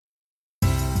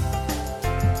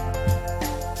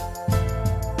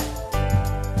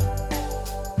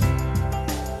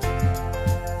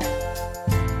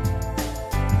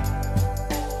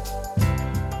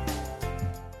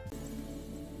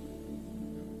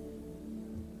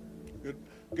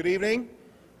Good evening.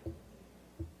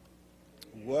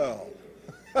 Well,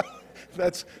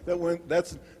 that's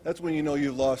when you know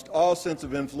you've lost all sense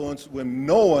of influence, when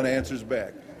no one answers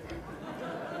back.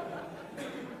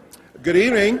 Good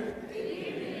evening. Good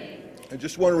evening. I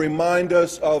just want to remind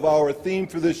us of our theme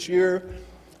for this year.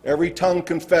 Every tongue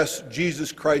confess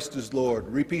Jesus Christ is Lord.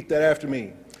 Repeat that after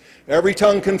me. Every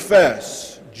tongue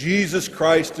confess Jesus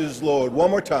Christ is Lord.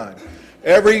 One more time.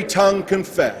 Every tongue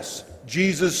confess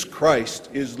Jesus Christ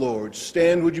is Lord.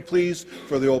 Stand, would you please,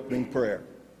 for the opening prayer.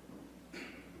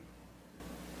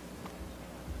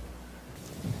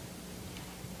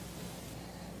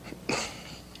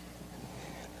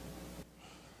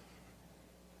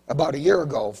 About a year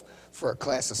ago, for a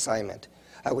class assignment,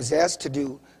 I was asked to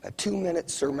do a 2-minute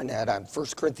sermonette on 1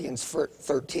 Corinthians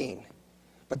 13.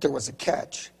 But there was a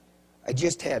catch. I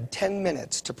just had 10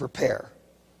 minutes to prepare.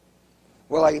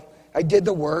 Well, I did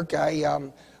the work.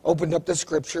 I opened up the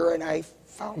scripture and I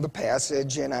found the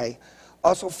passage, and I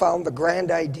also found the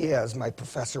grand idea, as my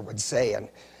professor would say. And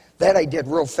that I did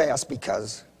real fast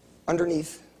because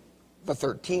underneath the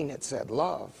 13 it said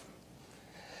love.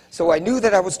 So I knew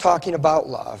that I was talking about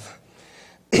love.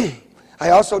 I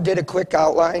also did a quick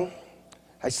outline.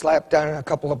 I slapped on a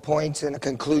couple of points and a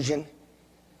conclusion,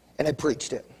 and I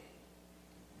preached it.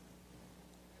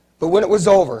 But when it was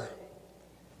over,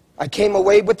 I came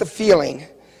away with the feeling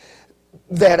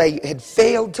that I had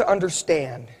failed to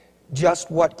understand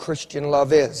just what Christian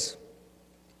love is.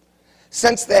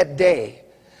 Since that day,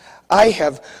 I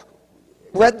have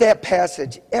read that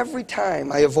passage every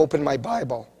time I have opened my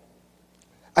Bible.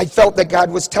 I felt that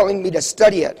God was telling me to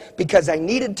study it because I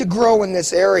needed to grow in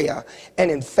this area. And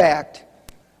in fact,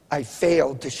 I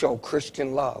failed to show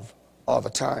Christian love all the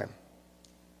time.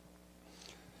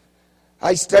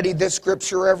 I studied this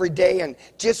scripture every day, and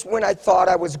just when I thought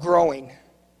I was growing,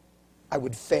 I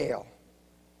would fail.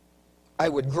 I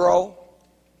would grow,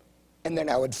 and then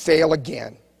I would fail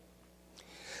again.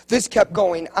 This kept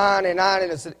going on and on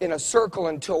in a circle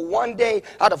until one day,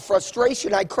 out of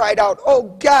frustration, I cried out, "Oh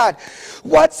God,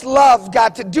 what's love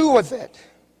got to do with it?"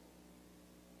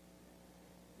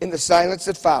 In the silence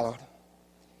that followed,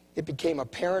 it became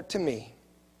apparent to me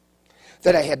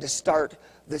that I had to start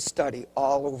this study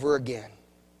all over again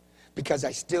because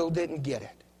I still didn't get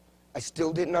it. I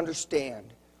still didn't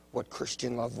understand what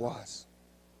Christian love was.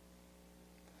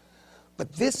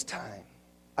 But this time,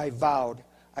 I vowed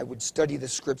I would study the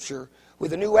scripture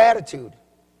with a new attitude,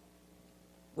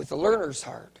 with a learner's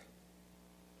heart.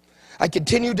 I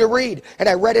continued to read, and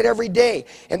I read it every day.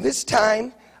 And this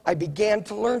time, I began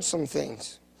to learn some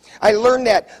things. I learned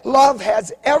that love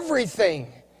has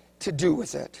everything to do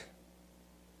with it.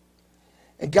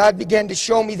 And God began to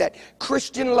show me that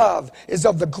Christian love is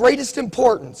of the greatest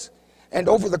importance. And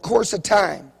over the course of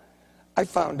time, I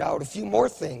found out a few more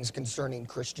things concerning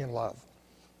Christian love.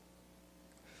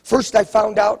 First, I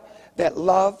found out that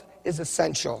love is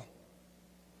essential.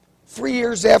 3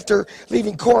 years after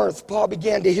leaving Corinth, Paul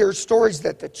began to hear stories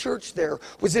that the church there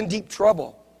was in deep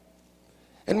trouble.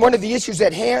 And one of the issues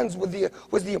at hand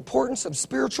was the importance of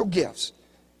spiritual gifts.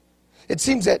 It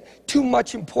seems that too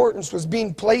much importance was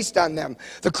being placed on them.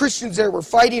 The Christians there were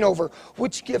fighting over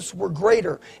which gifts were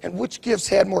greater and which gifts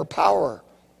had more power.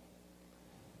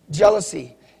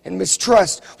 Jealousy and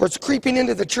mistrust was creeping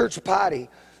into the church body.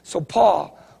 So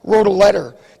Paul wrote a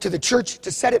letter to the church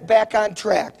to set it back on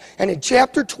track. And in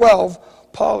chapter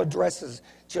 12, Paul addresses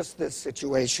just this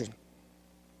situation.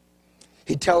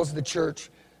 He tells the church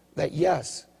that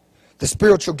yes, the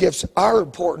spiritual gifts are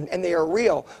important and they are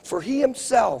real, for he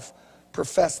himself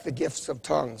professed the gifts of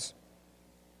tongues.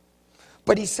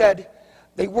 But he said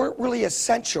they weren't really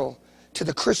essential to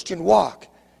the Christian walk.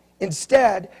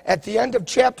 Instead, at the end of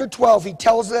chapter 12, he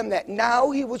tells them that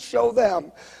now he will show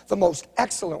them the most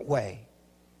excellent way,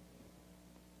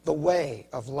 the way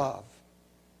of love.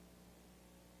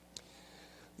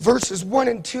 Verses 1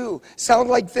 and 2 sound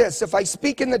like this: "If I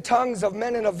speak in the tongues of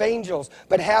men and of angels,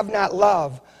 but have not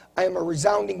love, I am a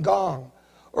resounding gong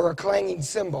or a clanging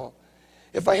cymbal.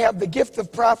 If I have the gift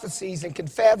of prophecies and can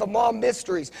fathom all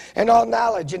mysteries and all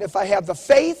knowledge, and if I have the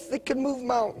faith that can move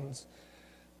mountains,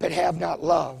 but have not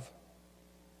love,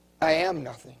 I am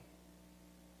nothing."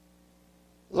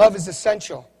 Love is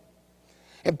essential.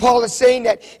 And Paul is saying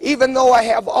that even though I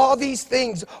have all these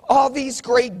things, all these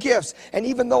great gifts, and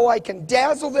even though I can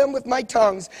dazzle them with my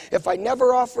tongues, if I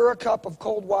never offer a cup of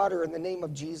cold water in the name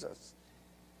of Jesus,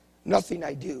 nothing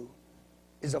I do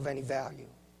is of any value.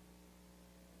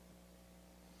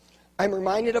 I'm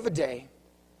reminded of a day,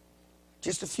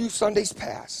 just a few Sundays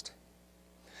past.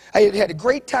 I had had a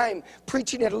great time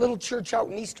preaching at a little church out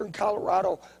in eastern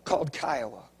Colorado called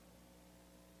Kiowa.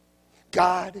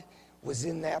 God was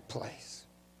in that place.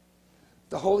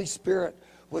 The Holy Spirit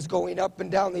was going up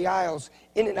and down the aisles,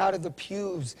 in and out of the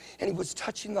pews, and he was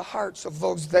touching the hearts of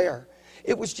those there.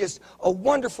 It was just a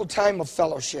wonderful time of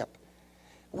fellowship.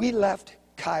 We left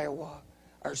Kiowa,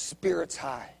 our spirits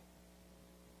high.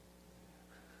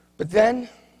 But then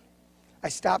I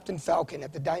stopped in Falcon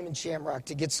at the Diamond Shamrock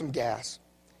to get some gas.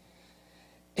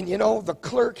 And you know, the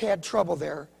clerk had trouble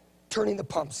there turning the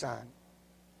pumps on.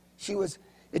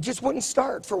 It just wouldn't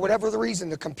start for whatever the reason,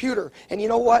 the computer. And you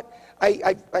know what?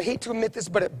 I hate to admit this,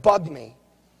 but it bugged me.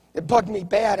 It bugged me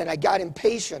bad, and I got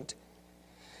impatient.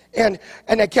 And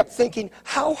I kept thinking,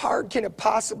 how hard can it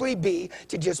possibly be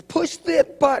to just push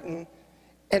that button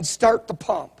and start the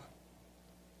pump?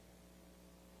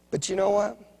 But you know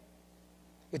what?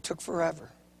 It took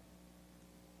forever.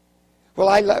 Well,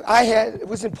 it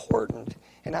was important,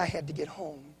 and I had to get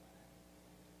home.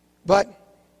 But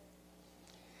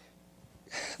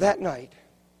that night,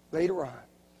 later on,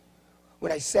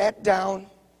 when I sat down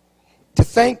to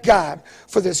thank God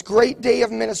for this great day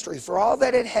of ministry, for all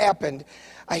that had happened,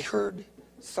 I heard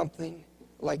something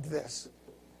like this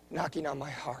knocking on my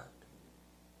heart.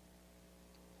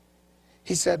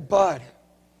 He said, "Bud,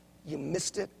 you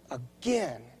missed it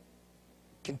again.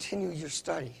 Continue your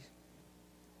studies."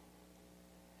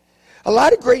 A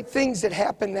lot of great things that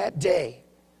happened that day.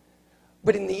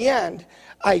 But in the end,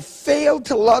 I failed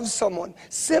to love someone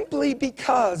simply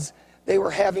because they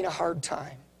were having a hard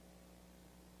time.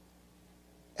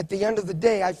 At the end of the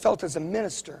day, I felt as a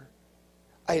minister,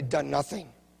 I had done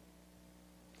nothing.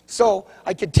 So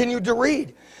I continued to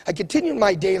read. I continued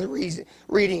my daily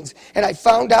readings. And I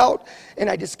found out and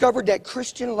I discovered that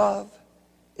Christian love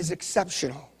is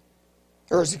exceptional.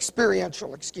 Or is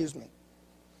experiential, excuse me.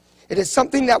 It is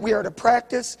something that we are to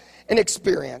practice and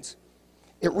experience.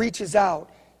 It reaches out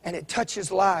and it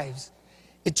touches lives.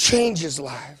 It changes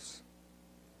lives.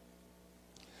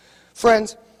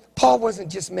 Friends, Paul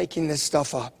wasn't just making this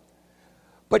stuff up,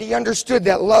 but he understood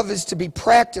that love is to be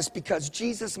practiced because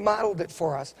Jesus modeled it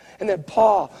for us. And then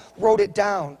Paul wrote it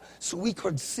down so we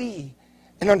could see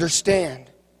and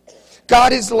understand.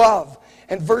 God is love.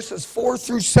 And verses 4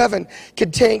 through 7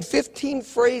 contain 15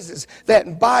 phrases that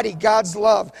embody God's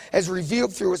love as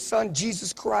revealed through his Son,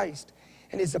 Jesus Christ,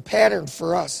 and is a pattern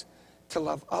for us to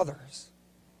love others.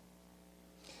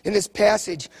 In this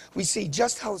passage, we see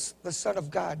just how the Son of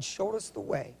God showed us the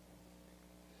way.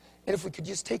 And if we could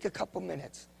just take a couple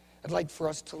minutes, I'd like for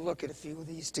us to look at a few of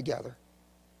these together.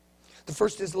 The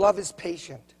first is love is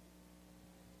patient.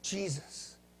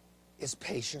 Jesus is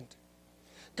patient.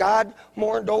 God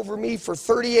mourned over me for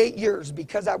 38 years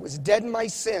because I was dead in my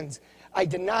sins. I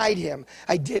denied him.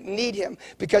 I didn't need him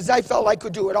because I felt I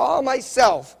could do it all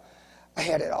myself. I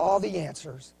had all the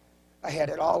answers. I had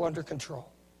it all under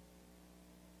control.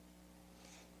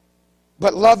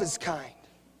 But love is kind.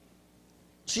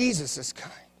 Jesus is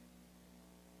kind.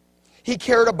 He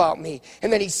cared about me.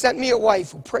 And then he sent me a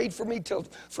wife who prayed for me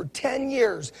for 10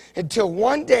 years until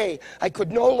one day I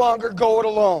could no longer go it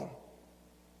alone.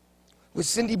 With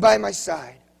Cindy by my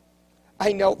side,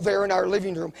 I knelt there in our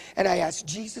living room and I asked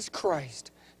Jesus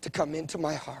Christ to come into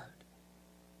my heart.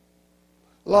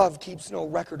 Love keeps no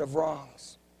record of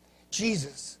wrongs.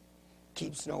 Jesus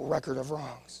keeps no record of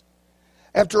wrongs.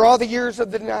 After all the years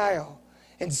of denial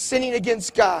and sinning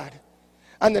against God,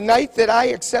 on the night that I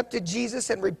accepted Jesus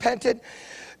and repented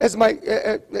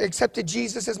accepted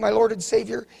Jesus as my Lord and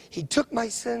Savior, he took my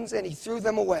sins and he threw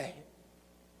them away.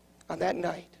 On that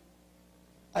night,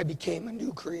 I became a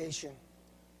new creation.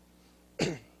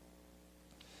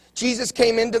 Jesus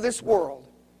came into this world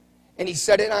and he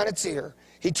set it on its ear.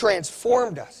 He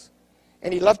transformed us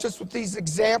and he left us with these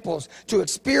examples to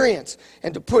experience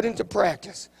and to put into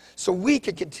practice so we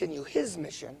could continue his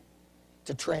mission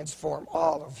to transform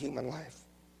all of human life.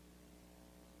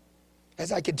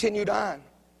 As I continued on,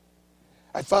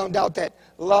 I found out that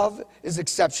love is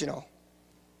exceptional.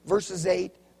 Verses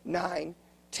 8, 9,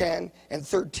 10, and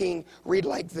 13 read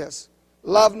like this.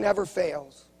 Love never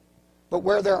fails, but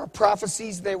where there are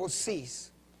prophecies, they will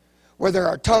cease. Where there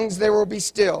are tongues, they will be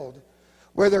stilled.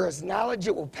 Where there is knowledge,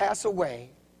 it will pass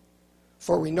away.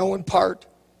 For we know in part,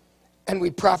 and we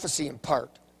prophesy in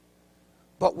part.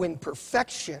 But when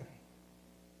perfection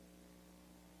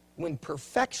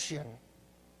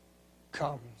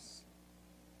comes,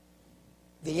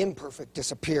 the imperfect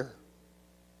disappear.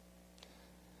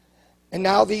 And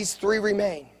now these three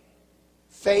remain: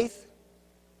 faith,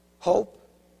 hope,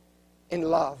 and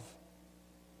love.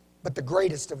 But the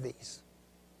greatest of these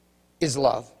is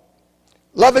love.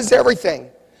 Love is everything.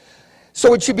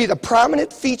 So it should be the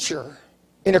prominent feature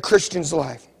in a Christian's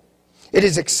life. It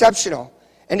is exceptional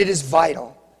and it is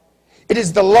vital. It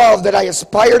is the love that I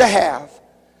aspire to have.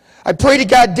 I pray to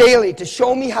God daily to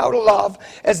show me how to love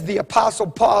as the Apostle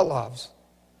Paul loves.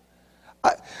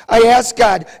 I ask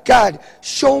God, God,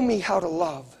 show me how to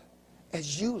love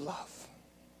as you love.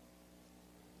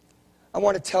 I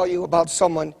want to tell you about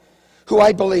someone who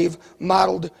I believe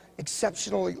modeled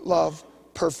exceptional love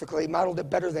perfectly, modeled it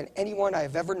better than anyone I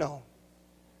have ever known.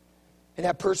 And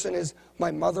that person is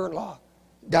my mother-in-law,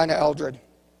 Donna Eldred.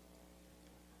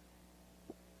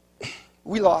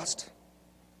 We lost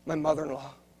my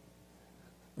mother-in-law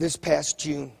this past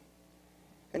June,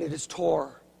 and it has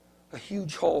tore a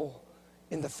huge hole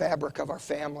in the fabric of our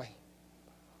family,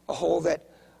 a hole that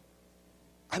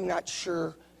I'm not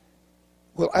sure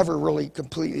will ever really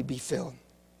completely be filled.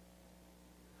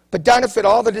 But Donna fit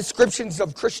all the descriptions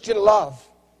of Christian love.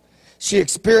 She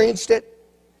experienced it,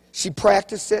 she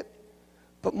practiced it,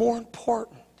 but more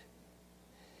important,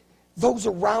 those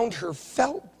around her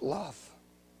felt love.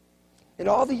 In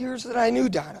all the years that I knew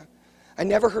Donna, I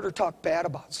never heard her talk bad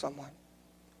about someone.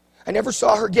 I never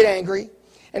saw her get angry,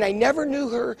 and I never knew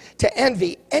her to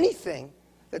envy anything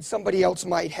that somebody else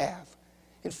might have.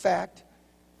 In fact,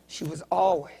 she was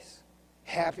always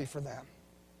happy for them.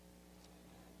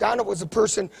 Donna was a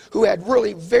person who had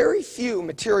really very few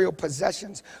material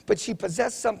possessions, but she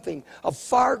possessed something of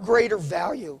far greater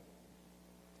value.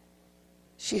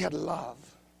 She had love,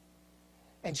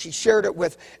 and she shared it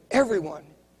with everyone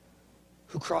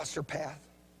who crossed her path.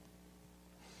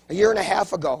 A year and a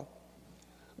half ago,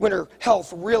 when her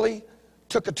health really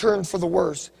took a turn for the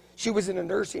worse, she was in a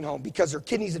nursing home because her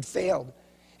kidneys had failed,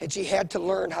 and she had to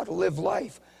learn how to live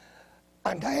life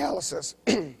on dialysis.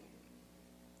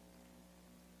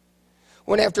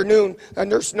 One afternoon, a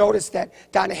nurse noticed that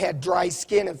Donna had dry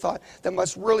skin and thought that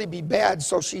must really be bad,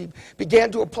 so she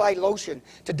began to apply lotion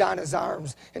to Donna's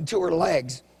arms and to her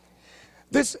legs.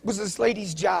 This was this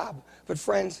lady's job, but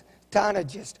friends, Donna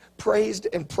just praised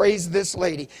and praised this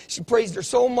lady. She praised her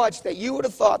so much that you would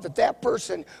have thought that that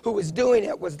person who was doing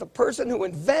it was the person who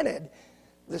invented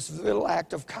this little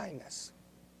act of kindness.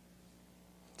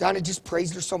 Donna just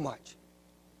praised her so much.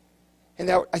 And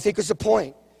that, I think, is the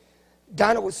point.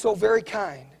 Donna was so very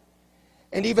kind.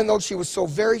 And even though she was so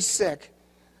very sick,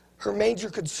 her major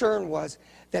concern was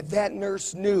that that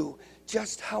nurse knew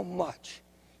just how much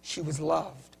she was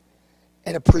loved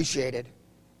and appreciated.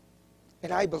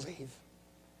 And I believe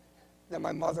that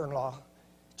my mother-in-law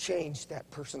changed that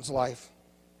person's life.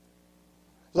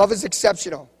 Love is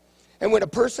exceptional. And when a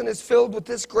person is filled with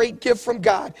this great gift from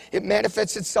God, it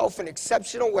manifests itself in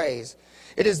exceptional ways.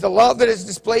 It is the love that is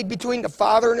displayed between the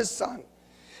Father and His Son.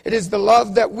 It is the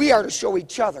love that we are to show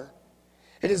each other.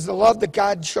 It is the love that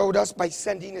God showed us by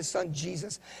sending His Son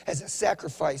Jesus as a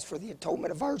sacrifice for the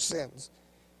atonement of our sins.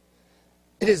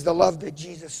 It is the love that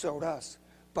Jesus showed us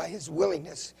by His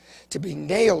willingness to be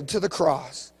nailed to the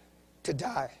cross to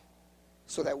die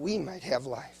so that we might have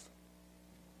life.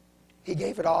 He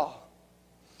gave it all.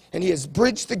 And He has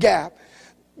bridged the gap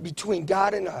between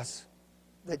God and us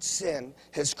that sin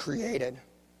has created.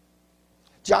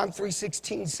 John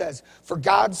 3:16 says, "For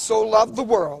God so loved the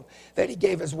world that He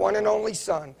gave His one and only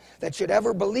Son, that should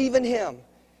ever believe in Him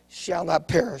shall not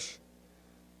perish,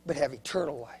 but have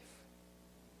eternal life."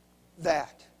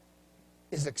 That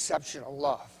is exceptional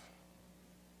love.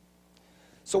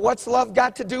 So what's love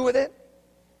got to do with it?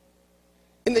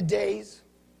 In the days,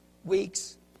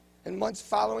 weeks, and months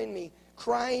following me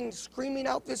crying, screaming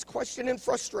out this question in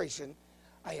frustration,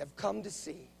 I have come to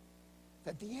see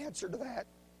that the answer to that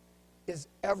is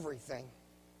everything.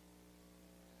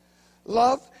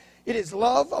 Love, it is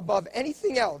love above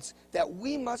anything else that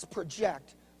we must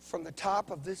project from the top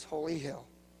of this holy hill.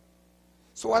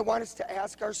 So I want us to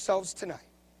ask ourselves tonight,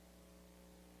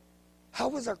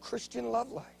 how is our Christian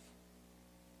love life?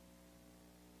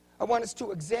 I want us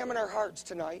to examine our hearts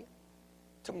tonight,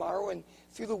 tomorrow, and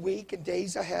through the week and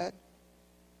days ahead.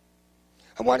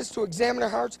 I want us to examine our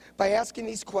hearts by asking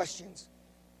these questions.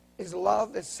 Is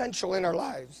love essential in our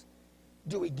lives?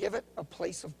 Do we give it a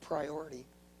place of priority?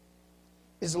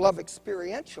 Is love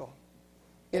experiential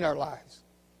in our lives?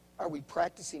 Are we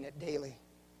practicing it daily?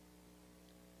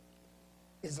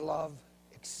 Is love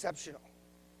exceptional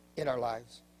in our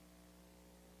lives?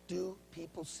 Do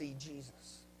people see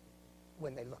Jesus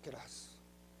when they look at us?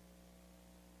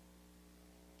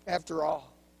 After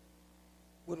all,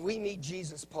 when we meet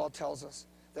Jesus, Paul tells us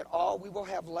that all we will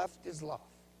have left is love.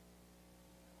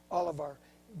 All of our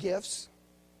gifts,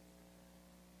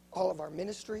 all of our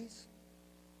ministries,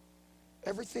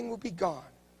 everything will be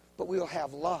gone, but we will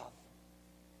have love.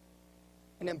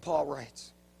 And then Paul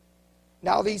writes,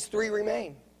 now these three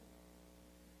remain: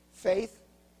 faith,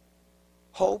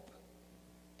 hope,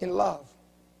 and love.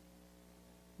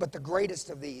 But the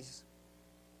greatest of these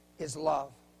is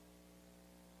love.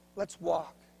 Let's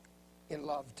walk in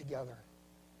love together.